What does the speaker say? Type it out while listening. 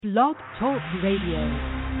Blog Talk Radio.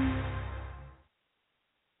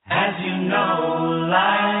 As you know,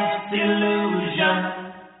 life's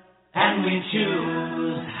illusion, and we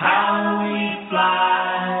choose how we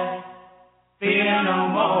fly. Fear no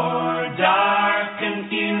more dark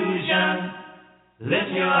confusion. Lift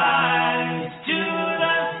your eyes to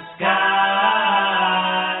the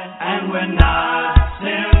sky, and we're not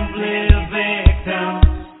simply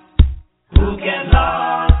victims who get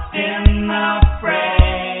lost in the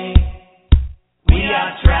fray. We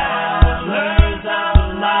are travelers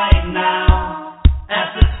of light now,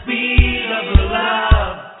 at the speed of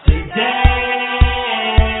love today.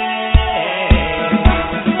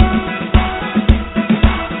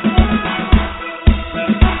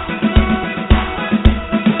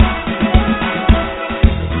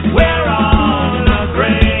 We're on a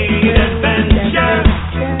great adventure.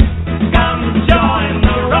 Come join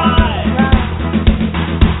the ride.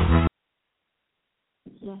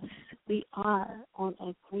 Yes, we are on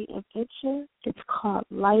a great adventure. It's called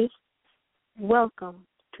Life. Welcome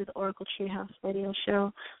to the Oracle Treehouse Radio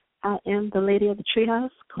Show. I am the Lady of the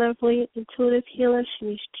Treehouse, clairvoyant, intuitive healer,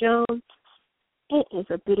 Shanice Jones. It is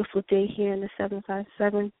a beautiful day here in the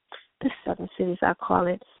 757, the Southern Cities, I call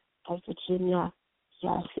it, of Virginia.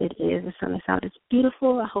 Yes, it is. The sun is out. It's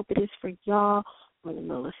beautiful. I hope it is for y'all. We're in the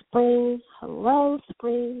middle of spring. Hello,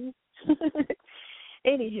 spring.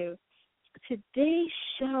 Anywho, today's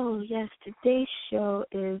show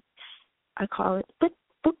is, I call it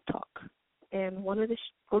book talk. And one of the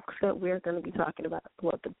books that we're going to be talking about,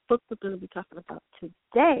 the book we're going to be talking about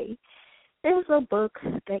today is a book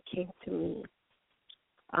that came to me,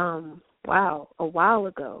 a while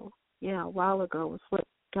ago. Yeah, a while ago was what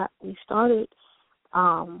got me started,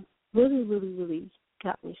 really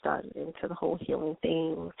got me started into the whole healing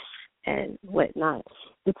thing and whatnot.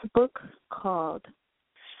 It's a book called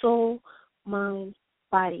Soul, Mind,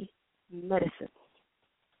 Body, Medicine.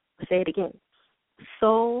 I'll say it again.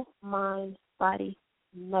 Soul, Mind, Body,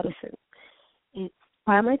 Medicine. It's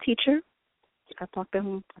by my teacher. I talked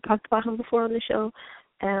about him before on the show.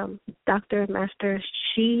 Dr.Master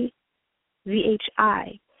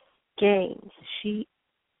VHI Gaines,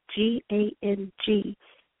 G-A-N-G,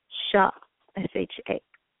 Shaw, S-H-A.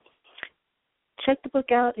 Check the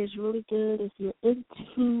book out. It's really good. If you're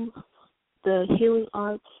into the healing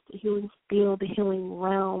arts, the healing field, the healing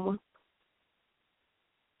realm,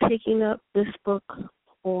 picking up this book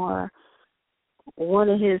or one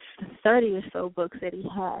of his 30 or so books that he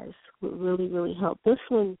has would really help. This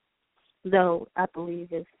one, though, I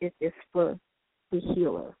believe is for the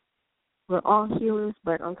healer. We're all healers,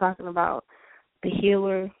 but I'm talking about the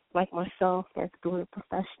healer like myself that's doing it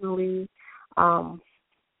professionally, the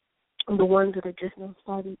ones that are just now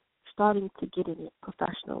starting to get in it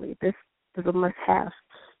professionally. This is a must-have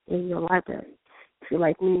in your library. If you're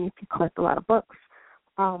like me, if you collect a lot of books.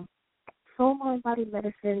 Soul, Mind, Body,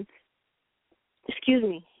 Medicine,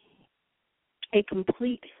 a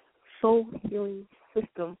complete soul healing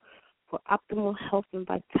system for optimal health and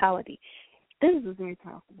vitality. This is a very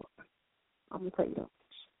powerful book. I'm going to tell you that.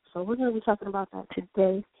 So we're going to be talking about that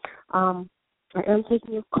today. I am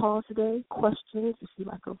taking your calls today, questions, if you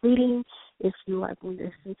like a reading, if you like when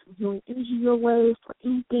there's some healing energy your way for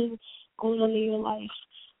anything going on in your life,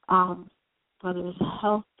 whether it's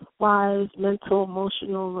health-wise, mental,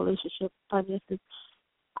 emotional, relationship, finances,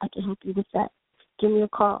 I can help you with that. Give me a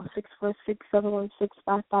call,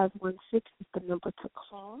 646-716-5516 is the number to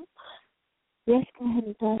call. Let's go ahead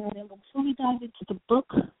and dive right in. Before we dive into the book,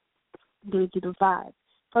 I'm going to do the vibe.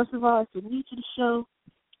 First of all, if you're new to the show,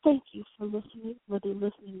 thank you for listening, whether you're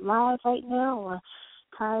listening live right now or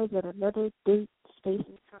tied at another date, space,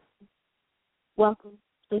 and time. Welcome.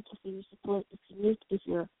 Thank you for your support. If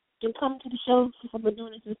you're been coming to the show since I've been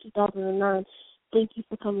doing it since 2009, thank you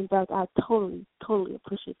for coming back. I totally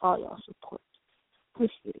appreciate all y'all support.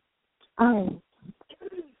 Appreciate it.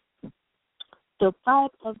 The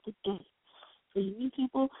vibe of the day. For you new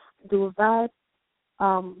people, do a vibe,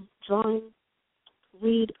 join,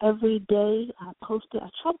 read every day. I try to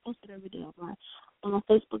post it every day on my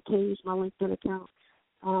Facebook page, my LinkedIn account,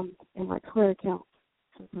 and my Twitter account.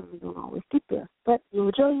 Sometimes we don't always get there, but the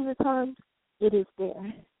majority of the time, it is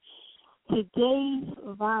there. Today's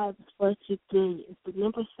vibe for today is the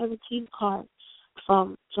number 17 card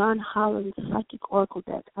from John Holland's Psychic Oracle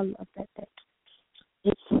deck. I love that deck.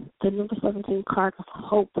 It's the number 17 card of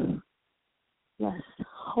hope. Yes,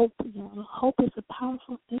 hope. Yeah, hope is a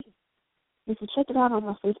powerful thing. You can check it out on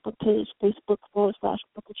my Facebook page,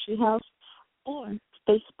 Facebook.com/Oracle Treehouse, or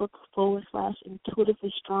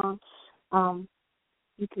Facebook.com/Intuitively Strong.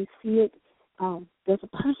 You can see it. There's a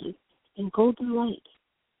person in golden light.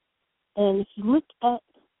 And if you look at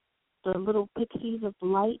the little pixies of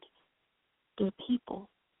light, they're people.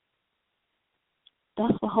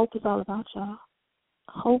 That's what hope is all about, y'all.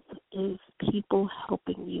 Hope is people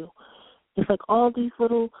helping you. It's like all these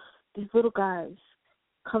little guys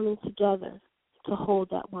coming together to hold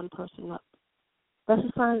that one person up. That's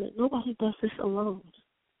a sign that nobody does this alone.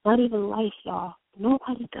 Not even life, y'all.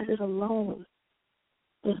 Nobody does it alone.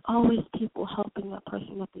 There's always people helping that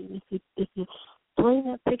person up. And if you bring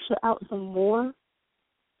that picture out some more,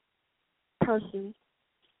 person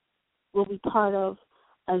will be part of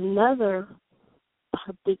another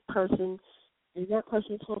big person, and that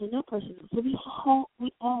person is holding that person up. So we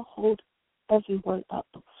all hold everyone up.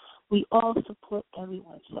 We all support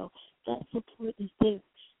everyone. So that support is there.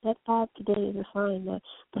 That 5 today is a sign that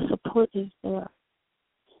the support is there.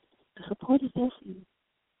 The support is there for you.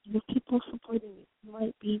 Your people supporting you. You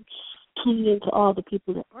might be tuning into all the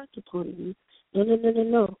people that aren't supporting you.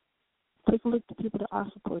 No. Take a look at the people that are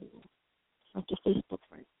supporting you. Like your Facebook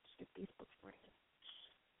friends,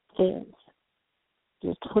 fans,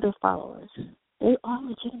 your Twitter followers. They are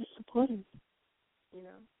legitimate supporters. You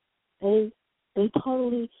know, they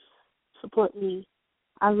totally support me.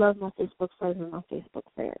 I love my Facebook friends and my Facebook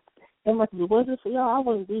fans. And if it wasn't for y'all, I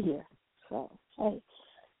wouldn't be here. So, hey,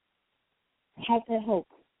 have that hope.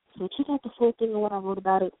 So check out the full thing of what I wrote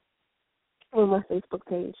about it on my Facebook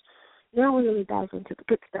page. Now we're going to dive into the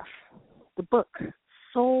good stuff. The book,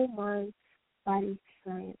 Soul, Mind, Body,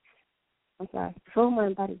 Science. Soul,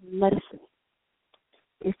 Mind, Body, Medicine.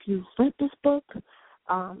 If you've read this book,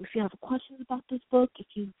 if you have questions about this book, if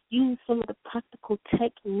you've used some of the practical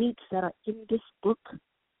techniques that are in this book,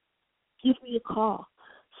 give me a call.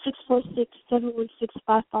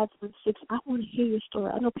 646-716-5516. I want to hear your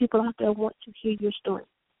story. I know people out there want to hear your story.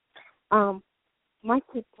 My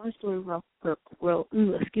story real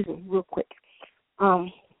quick.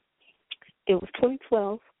 It was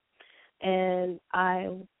 2012, and I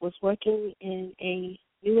was working in a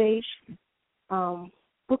New Age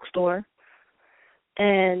bookstore,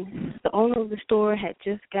 and the owner of the store had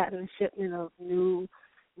just gotten a shipment of new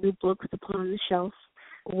books to put on the shelf.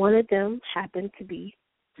 One of them happened to be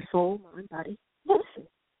Soul, Mind, Body, Medicine.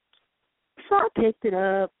 So I picked it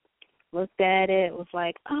up, looked at it, was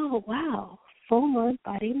like, oh, wow, Soul, Mind,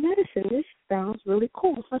 Body, Medicine. This sounds really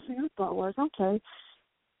cool. First thing I thought was, okay,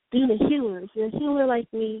 being a healer, if you're a healer like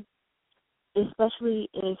me, especially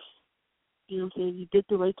if you did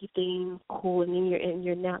the Reiki thing, cool, and then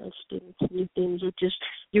you're now interested in new things.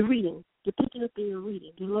 You're reading, you're picking up and you're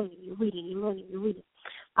reading, you're learning, you're reading.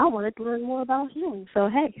 I wanted to learn more about healing, so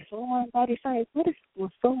hey, Soul, Mind, Body, Science Medicine,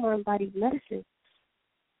 or Soul, Mind, Body, Medicine.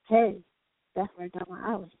 Hey, that's right down my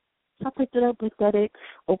alley. So I picked it up, looked at it,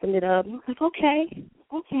 opened it up, and I was like, okay.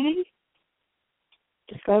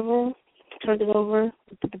 Discover, turned it over,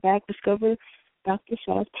 looked at the back, discover Dr.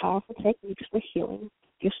 Shaw's powerful techniques for healing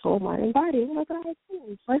your soul, mind, and body. I'm like, all right,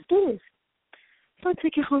 let's do this. So I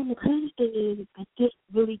took it home. The crazy thing is I didn't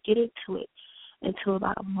really get into it until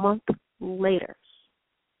about a month later.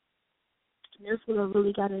 And that's when I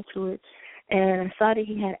really got into it. And I saw that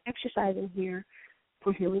he had exercise in here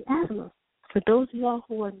for healing asthma. For those of y'all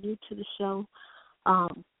who are new to the show,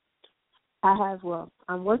 I'm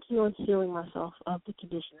working on healing myself of the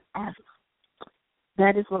condition of asthma.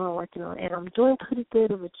 That is what I'm working on, and I'm doing pretty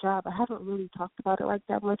good of a job. I haven't really talked about it like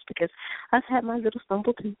that much because I've had my little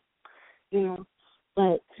stumble too,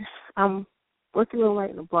 but I'm working on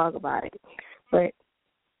writing a blog about it. But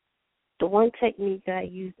the one technique that I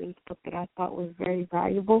used in this book that I thought was very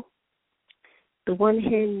valuable, the one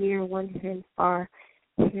hand near, one hand far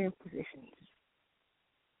hand positions.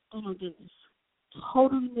 Oh my goodness.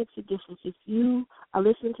 Totally makes a difference. If you are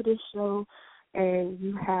listening to this show and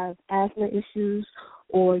you have asthma issues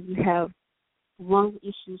or you have lung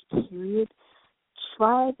issues, period,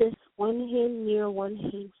 try this one hand near, one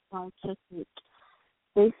hand far technique.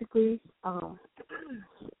 Basically,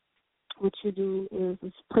 what you do is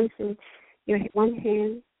placing your one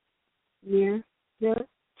hand near your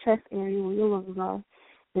chest area where your lungs are,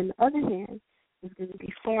 and the other hand is going to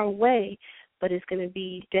be far away, but it's going to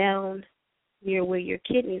be down near where your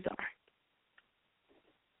kidneys are.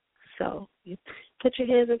 So you put your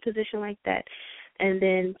hands in position like that, and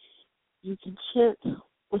then you can chant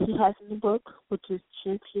what he has in the book, which is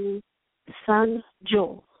chanting Sun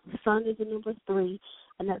Jo. Sun is the number 3,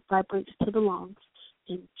 and that vibrates to the lungs.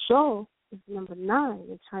 And Jo is the number 9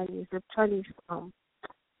 in Chinese. The Chinese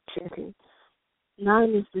chanting.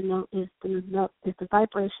 9 is the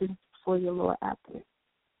vibration for your lower abdomen.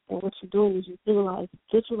 And what you're doing is you're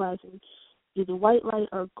visualizing either white light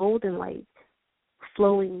or golden light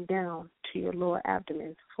flowing down to your lower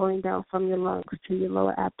abdomen, flowing down from your lungs to your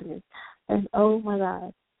lower abdomen. And oh my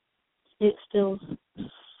God, it feels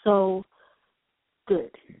so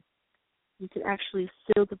good. You can actually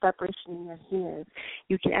feel the vibration in your hands.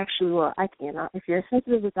 You can actually, well, I cannot. If you're as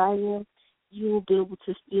sensitive as I am, you will be able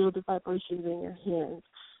to feel the vibrations in your hands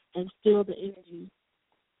and feel the energy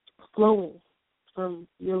flowing from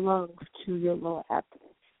your lungs to your lower abdomen.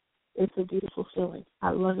 It's a beautiful feeling.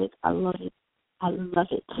 I love it. I love it. I love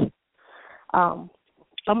it. I'm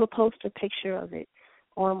going to post a picture of it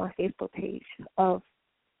on my Facebook page of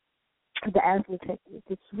the asthma technique.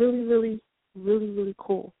 It's really, really, really, really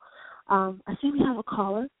cool. I see we have a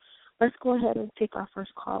caller. Let's go ahead and take our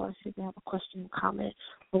first caller, see if they have a question, comment,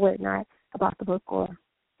 or whatnot about the book or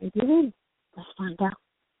maybe. Let's find out.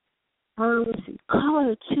 Let's see.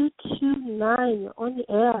 Caller 229, you're on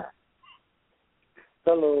the air.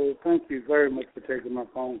 Hello. Thank you very much for taking my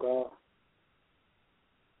phone call.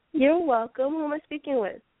 You're welcome. Who am I speaking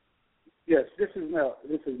with? Yes, this is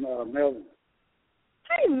Melvin.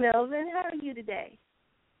 Hi, Melvin. How are you today?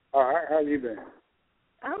 All right. How you been?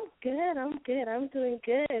 I'm good. I'm doing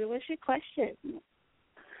good. What's your question?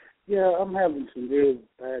 Yeah, I'm having some real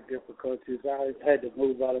bad difficulties. I had to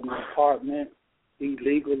move out of my apartment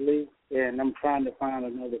illegally, and I'm trying to find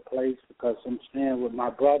another place because I'm staying with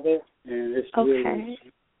my brother, and it's really,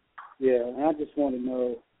 yeah, and I just want to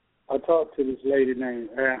know, I talked to this lady named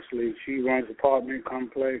Ashley. She runs an apartment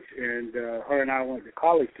complex, and her and I went to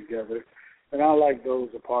college together, and I like those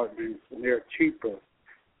apartments, and they're cheaper.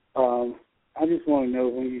 I just want to know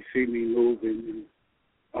when you see me moving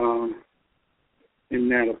in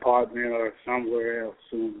that apartment or somewhere else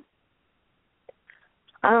soon.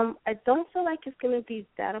 I don't feel like it's going to be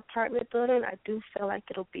that apartment building. I do feel like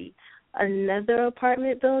it'll be another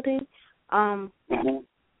apartment building. I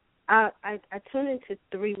tune into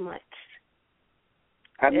 3 months.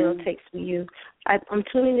 It'll take for you. I'm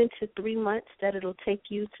tuning into 3 months that it'll take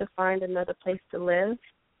you to find another place to live.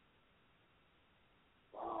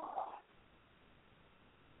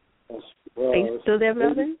 Are you still there,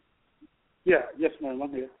 Melvin? Yeah, yes, ma'am,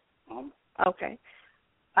 I'm here. Okay.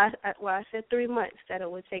 I said 3 months that it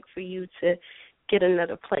would take for you to get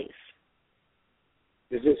another place.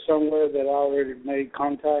 Is it somewhere that I already made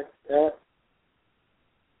contact at?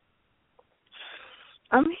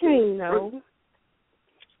 I'm hearing no.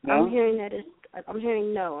 No? I'm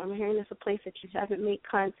hearing no. I'm hearing it's a place that you haven't made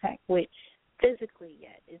contact with physically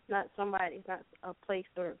yet. It's not a place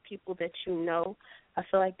or people that you know. I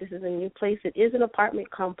feel like this is a new place. It is an apartment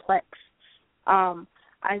complex.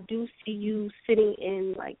 I do see you sitting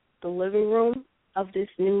in like the living room of this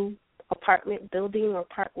new apartment building or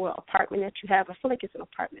apartment that you have. I feel like it's an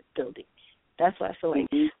apartment building. That's what I feel like.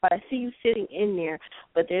 Mm-hmm. But I see you sitting in there,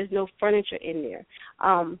 but there's no furniture in there.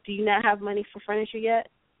 Do you not have money for furniture yet?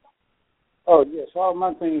 Oh, yes. All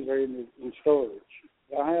my things are in storage.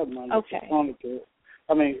 I have money for furniture.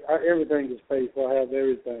 I mean, everything is paid for. I have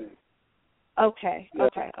everything. Okay.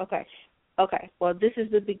 Well, this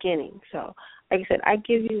is the beginning. So, like I said, I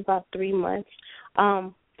give you about 3 months.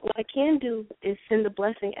 What I can do is send a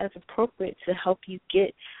blessing as appropriate to help you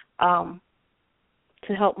get,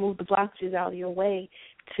 to help move the blockages out of your way,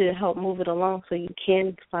 to help move it along so you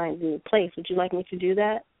can find a new place. Would you like me to do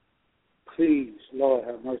that? Please, Lord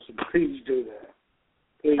have mercy. Please do that.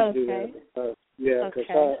 Please do that.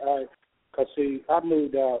 Because I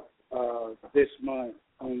moved out this month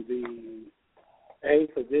on the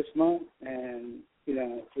 8th of this month, and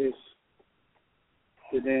it's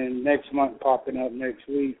then next month popping up next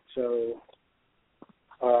week. So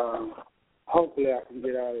hopefully I can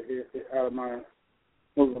get out of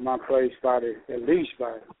my place at least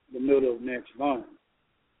by the middle of next month.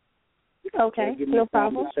 Okay, no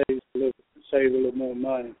problem. Save a little more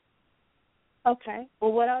money. Okay.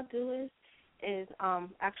 Well, what I'll do is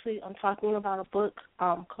actually I'm talking about a book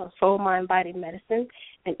called Soul, Mind, Body, Medicine,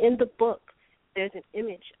 and in the book there's an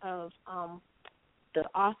image of the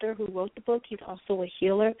author who wrote the book. He's also a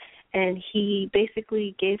healer, and he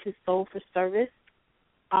basically gave his soul for service.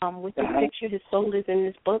 With this picture, his soul is in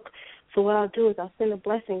this book. So what I'll do is I'll send a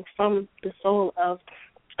blessing from the soul of,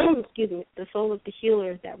 the soul of the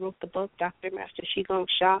healer that wrote the book, Dr.Master Qigong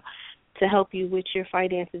Sha, to help you with your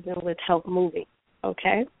finances and with help moving.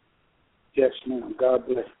 Okay? Yes, ma'am. God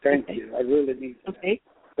bless. Thank you. I really need that. Okay.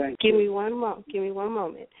 Thank you. Give me one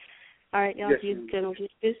moment. All right, y'all. You're going to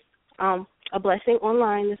get this a blessing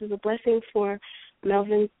online. This is a blessing for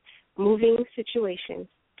Melvin's moving situation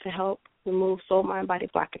to help remove soul, mind, body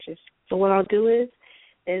blockages. So what I'll do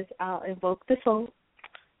is I'll invoke the soul,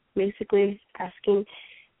 basically asking,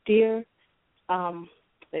 dear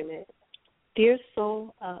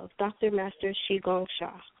soul of Dr. Master Qigong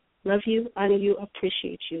Sha, love you, honor you,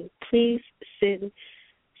 appreciate you. Please send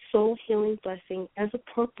soul healing blessing as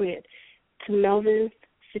appropriate to Melvin's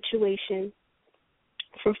situation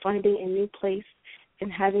for finding a new place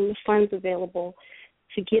and having the funds available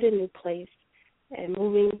to get a new place and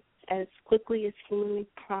moving as quickly as humanly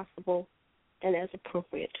possible and as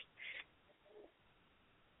appropriate.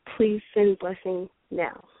 Please send blessing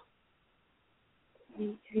now.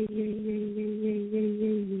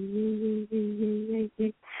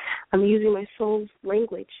 I'm using my soul's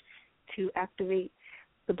language to activate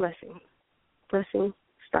the blessing. Blessing,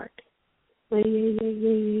 start. And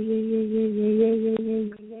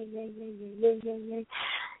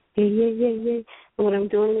what I'm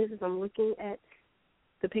doing is I'm looking at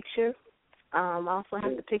the picture. I also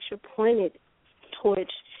have the picture pointed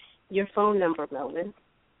towards your phone number, Melvin.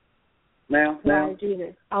 Ma'am. I do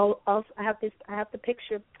this. I have the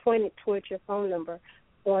picture pointed towards your phone number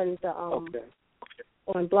on the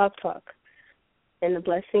on Blog Talk, and the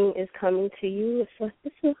blessing is coming to you. It's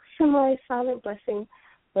a semi-silent blessing,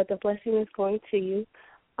 but the blessing is going to you.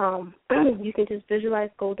 You can just visualize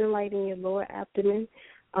golden light in your lower abdomen,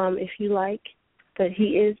 if you like. But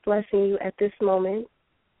he is blessing you at this moment.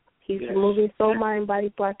 He's removing soul, mind,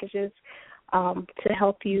 body blockages to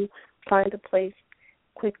help you find a place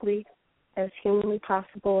quickly, as humanly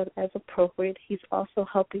possible and as appropriate. He's also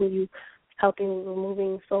helping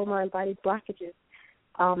removing soul, mind, body blockages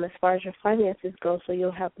as far as your finances go, so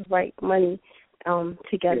you'll have the right money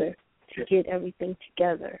together to get everything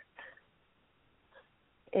together.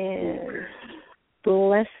 And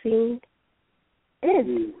blessing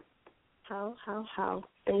in. How?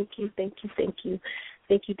 Thank you. Thank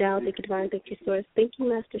you, Dow. Thank you, Divine. Thank you, Source. Thank you,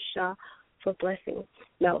 Master Shah, for blessing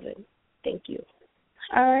Melvin. Thank you.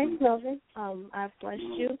 All right, Melvin, I've blessed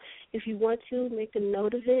you. If you want to, make a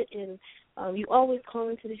note of it, and you always call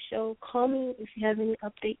into the show. Call me if you have any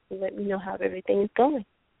updates and let me know how everything is going.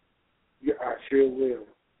 Yeah, I sure will.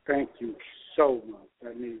 Thank you so much.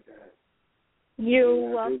 I need that. You're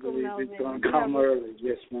welcome, Melvin. It's going to come early.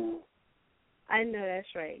 Yes, ma'am. I know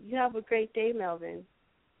that's right. You have a great day, Melvin.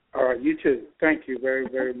 All right, you too. Thank you very,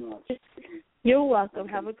 very much. You're welcome.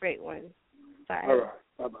 Have a great one. Bye. All right.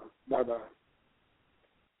 Bye-bye. Bye-bye.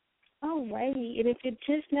 All righty. And if you're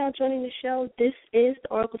just now joining the show, this is the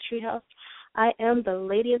Oracle Treehouse. I am the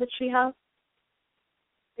Lady of the Treehouse,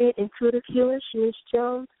 intuitive healer, Shanice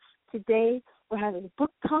Jones. Today, we're having a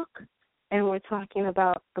book talk, and we're talking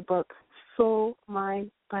about the book Soul, Mind,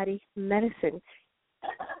 Body, Medicine,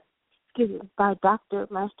 by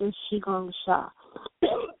Dr.Master Qigong Shah.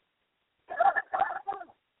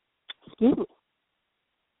 Excuse me.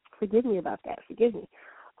 Forgive me about that. Forgive me.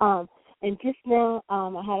 And just now,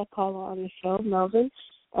 I had a caller on the show, Melvin,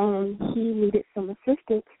 and he needed some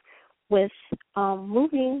assistance with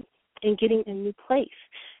moving and getting a new place.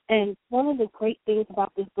 And one of the great things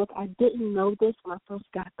about this book, I didn't know this when I first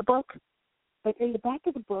got the book, but in the back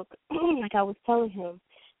of the book, like I was telling him,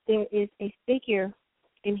 there is a figure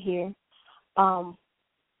in here.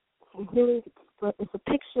 It's a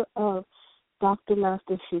picture of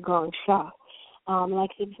Dr.Master Qigong Shah.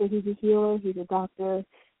 Like I said, he's a healer, he's a doctor,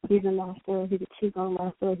 he's a master, he's a Qigong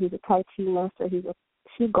master, he's a Tai Chi master, he's a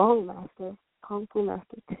Qigong master, Kung Fu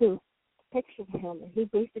master too. Picture of him, and he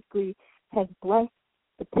basically has blessed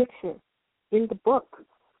the picture in the book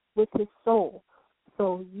with his soul.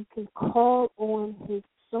 So you can call on his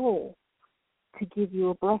soul to give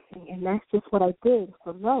you a blessing, and that's just what I did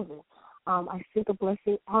for Melvin. I sent a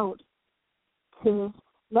blessing out to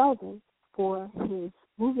Melvin for his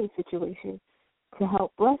moving situation to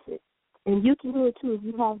help bless it. And you can do it too if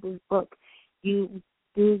you have this book. You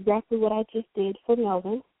do exactly what I just did for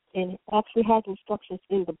Melvin, and it actually has instructions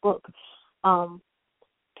in the book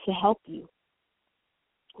to help you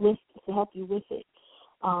with it.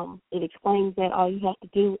 It explains that all you have to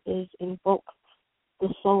do is invoke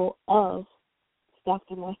the soul of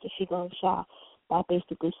Dr.Master Qigong Shah by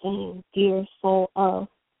basically saying, "Dear soul of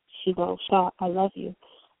Qigong Shah, I love you,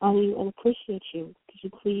 honor you, and appreciate you. Could you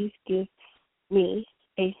please give me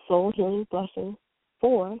a soul healing blessing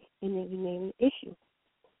for," and then you name the issue.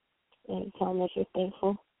 And tell him that you're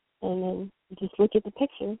thankful. And then you just look at the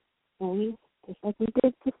picture, and just like we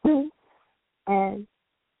did just then, and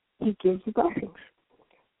he gives you blessings.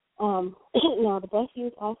 Now, the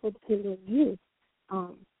blessings also depend on you.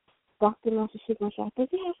 Dr. Master Qigong Shah, does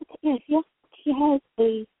he have yes, she has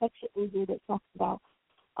a section in here that talks about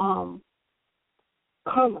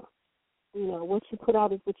karma. You know, what you put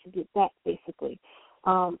out is what you get back, basically.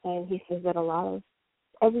 And he says that a lot of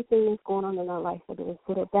everything that's going on in our life, whether it's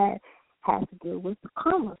good or bad, has to do with the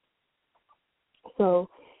karma. So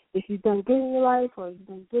if you've done good in your life or you've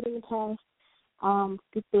done good in the past,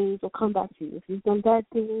 good things will come back to you. If you've done bad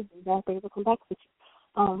things will come back with you.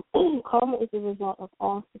 Karma is the result of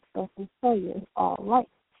all success and failure in all life.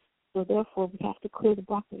 So therefore, we have to clear the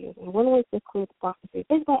blockages. And one way to clear the blockages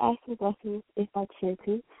is by asking blessings, is by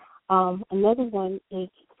chanting. Another one is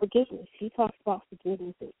forgiveness. He talks about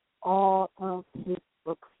forgiveness in all of his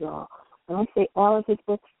books, y'all. When I say all of his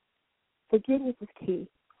books, forgiveness is key.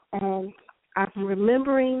 And I'm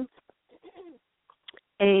remembering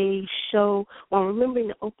a show, well, I'm remembering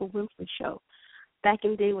the Oprah Winfrey show back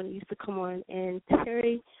in the day when it used to come on, and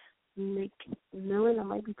Terry McMillan, I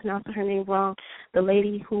might be pronouncing her name wrong, the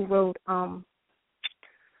lady who wrote How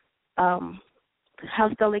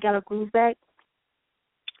Stella Got Her Groove Back,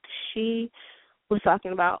 she was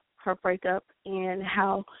talking about her breakup and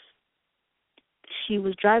how she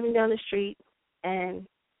was driving down the street and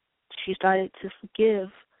she started to forgive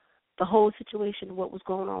the whole situation, what was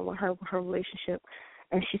going on with her relationship.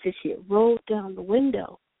 And she said she had rolled down the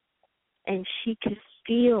window and she could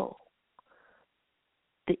feel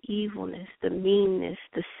the evilness, the meanness,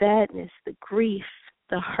 the sadness, the grief,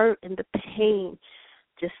 the hurt, and the pain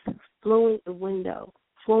just flowing the window,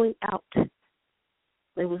 flowing out.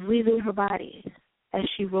 It was leaving her body as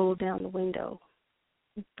she rolled down the window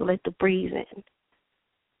to let the breeze in.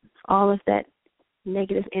 All of that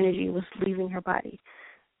negative energy was leaving her body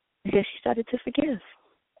because she started to forgive.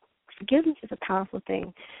 Forgiveness is a powerful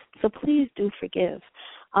thing, so please do forgive.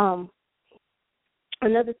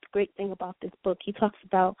 Another great thing about this book, he talks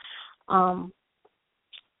about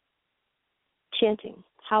chanting,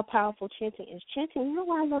 how powerful chanting is. Chanting, you know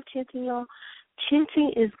why I love chanting, y'all?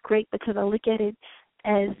 Chanting is great because I look at it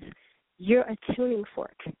as you're a tuning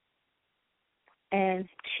fork, and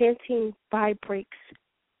chanting vibrates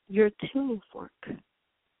your tuning fork.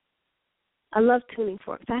 I love tuning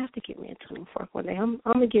forks. I have to get me a tuning fork one day. I'm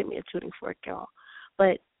going to get me a tuning fork, y'all.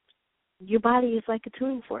 But your body is like a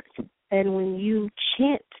tuning fork. And when you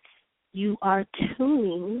chant, you are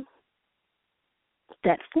tuning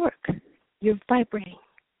that fork. You're vibrating.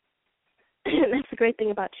 That's the great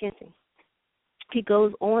thing about chanting. He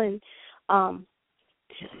goes on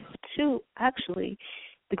to actually,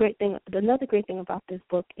 another great thing about this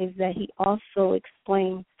book is that he also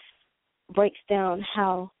breaks down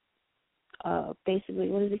how basically,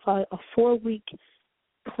 what does he call it? A 4-week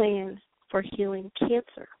plan for healing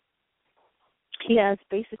cancer. He has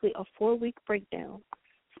basically a 4-week breakdown.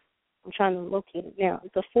 I'm trying to locate it now.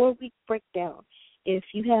 It's a 4-week breakdown. If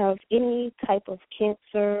you have any type of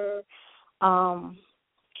cancer,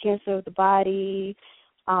 cancer of the body,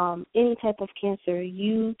 any type of cancer,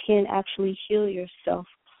 you can actually heal yourself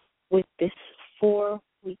with this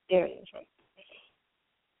 4-week, there it is, right?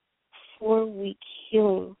 4-week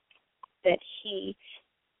healing that he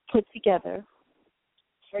put together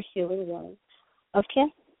for healing one of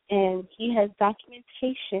cancer. And he has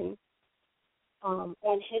documentation on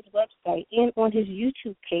his website and on his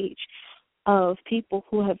YouTube page of people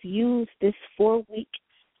who have used this 4-week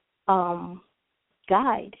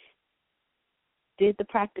guide, did the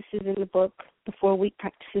practices in the book, the 4-week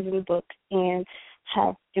practices in the book, and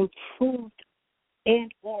have improved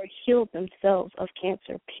and or healed themselves of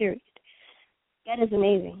cancer, period. That is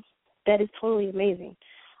amazing. That is totally amazing.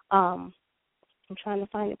 I'm trying to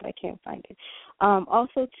find it, but I can't find it.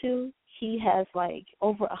 Also, too, he has like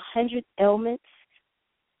over 100 ailments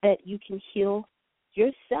that you can heal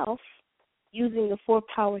yourself using the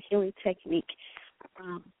 4-power healing technique.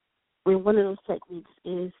 And one of those techniques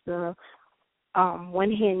is the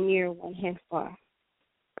one hand near, one hand far.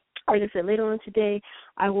 Like I said, later on today,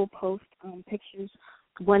 I will post pictures,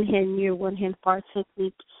 one hand near, one hand far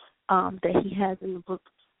technique that he has in the book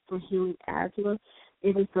for healing asthma.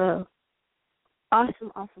 It is a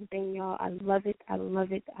awesome thing, y'all. I love it. I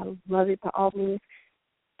love it. I love it. By all means,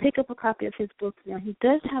 pick up a copy of his book. Now, he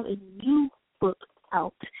does have a new book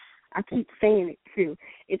out. I keep saying it, too.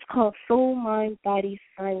 It's called Soul, Mind, Body,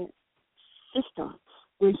 Science System,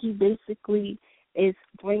 where he basically is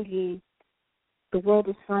bringing the world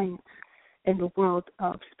of science and the world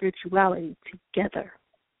of spirituality together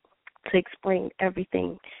to explain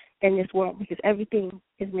everything in this world, because everything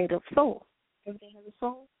is made of soul. Everything has a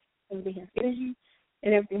soul, everything has energy,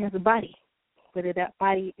 and everything has a body, whether that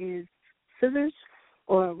body is scissors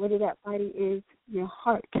or whether that body is your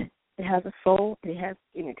heart. It has a soul, it has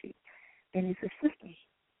energy, and it's a system.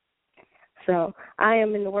 So I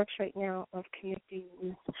am in the works right now of connecting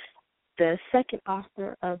with the second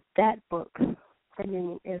author of that book. Her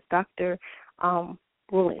name is Dr.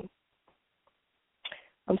 Rulin.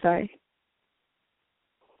 I'm sorry.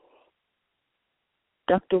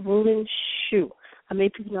 Dr. Rulin Shu. I may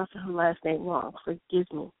be pronouncing her last name wrong.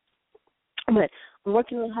 Forgive me. But I'm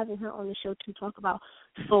working on having her on the show to talk about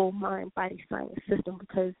soul, mind, body, science system,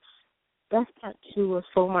 because That's part 2 of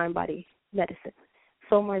Soul, Mind, Body Medicine.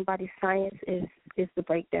 Soul, Mind, Body Science is the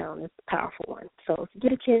breakdown. It's the powerful one. So if you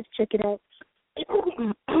get a chance, check it out.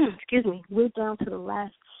 Excuse me. We're down to the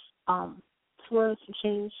last 4 and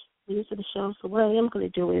change minutes of the show. So what I am going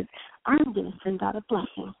to do is I'm going to send out a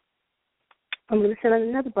blessing. I'm going to send out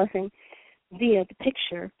another blessing via the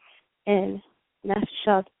picture in Master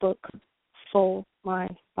Shah's book, Soul,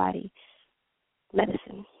 Mind, Body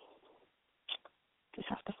Medicine. Just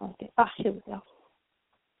have to find it. Here we go.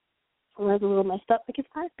 I was a little messed up because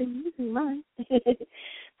I've been using mine.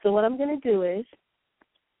 So what I'm going to do is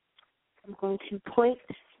I'm going to point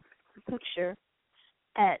the picture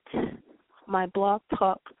at my Blog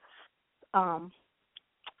Talk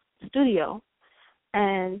studio,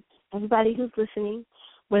 and everybody who's listening,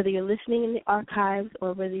 whether you're listening in the archives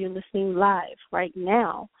or whether you're listening live right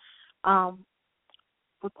now,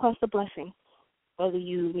 request a blessing. Whether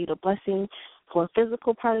you need a blessing for a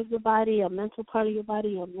physical part of your body, a mental part of your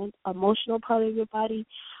body, an emotional part of your body,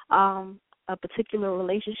 a particular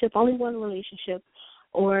relationship, only one relationship,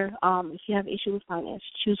 or if you have issue with finance,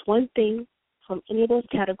 choose one thing from any of those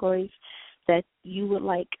categories that you would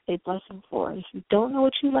like a blessing for. If you don't know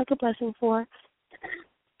what you like a blessing for,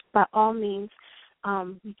 by all means,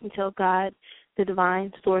 you can tell God, the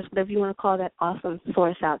divine source, whatever you want to call that awesome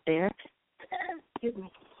source out there, excuse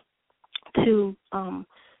me, to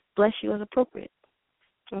bless you as appropriate,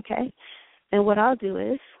 okay? And what I'll do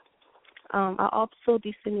is I'll also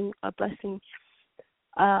be sending a blessing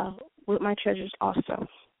with my treasures also.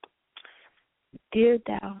 Dear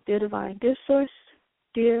Tao, dear divine, dear source,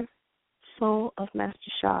 dear soul of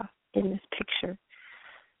Master Shah in this picture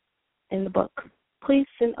in the book, please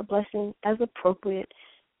send a blessing as appropriate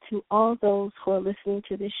to all those who are listening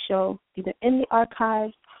to this show, either in the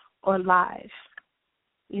archives or live,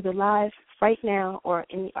 either live right now or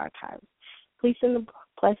in the archives. Please send a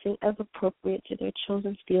blessing as appropriate to their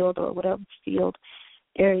chosen field or whatever field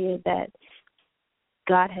area that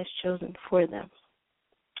God has chosen for them.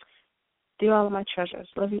 Dear all of my treasures,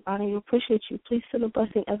 love you, honor you, appreciate you. Please send a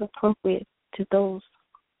blessing as appropriate to those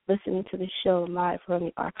listening to this show live or in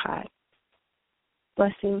the archive.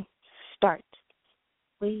 Blessing start.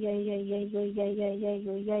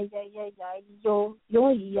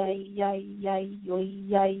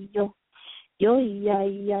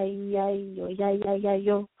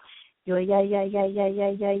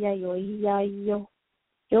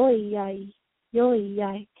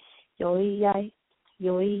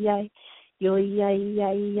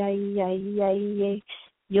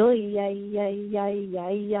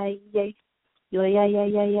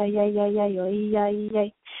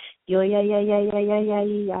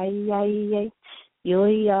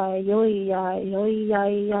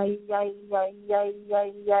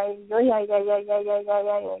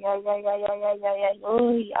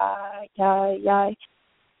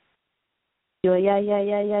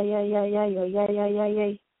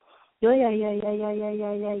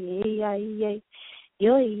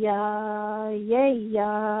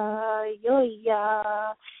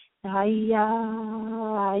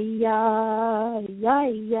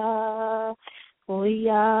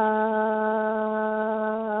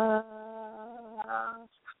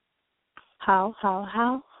 How?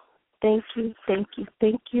 Thank you, Dao,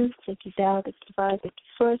 thank you, Divine, thank you,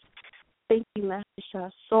 Source, thank you, Master Shah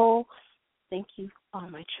Soul, thank you, all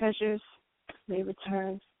my treasures, may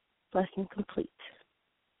return, blessing complete.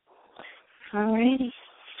 Alrighty.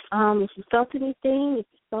 If you felt anything, if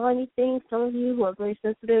you saw anything, some of you who are very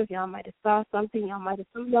sensitive, y'all might have saw something, some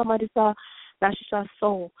of y'all might have saw Master Shah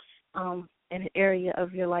Soul in an area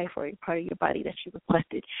of your life or a part of your body that you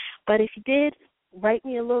requested. But if you did, write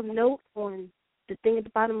me a little note on the thing at the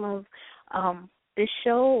bottom of this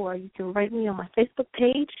show, or you can write me on my Facebook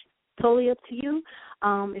page. Totally up to you.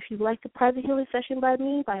 If you'd like a private healing session by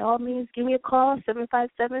me, by all means, give me a call,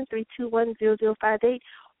 757-321-0058,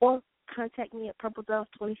 or contact me at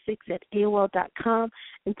purpledove26@AOL.com.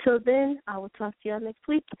 Until then, I will talk to y'all next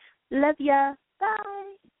week. Love ya.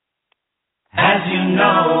 Bye. As you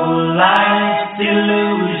know, life's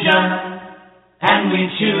illusion, and we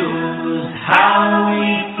choose how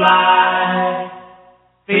we fly.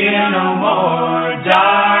 Fear no more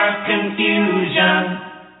dark confusion.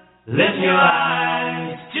 Lift your eyes.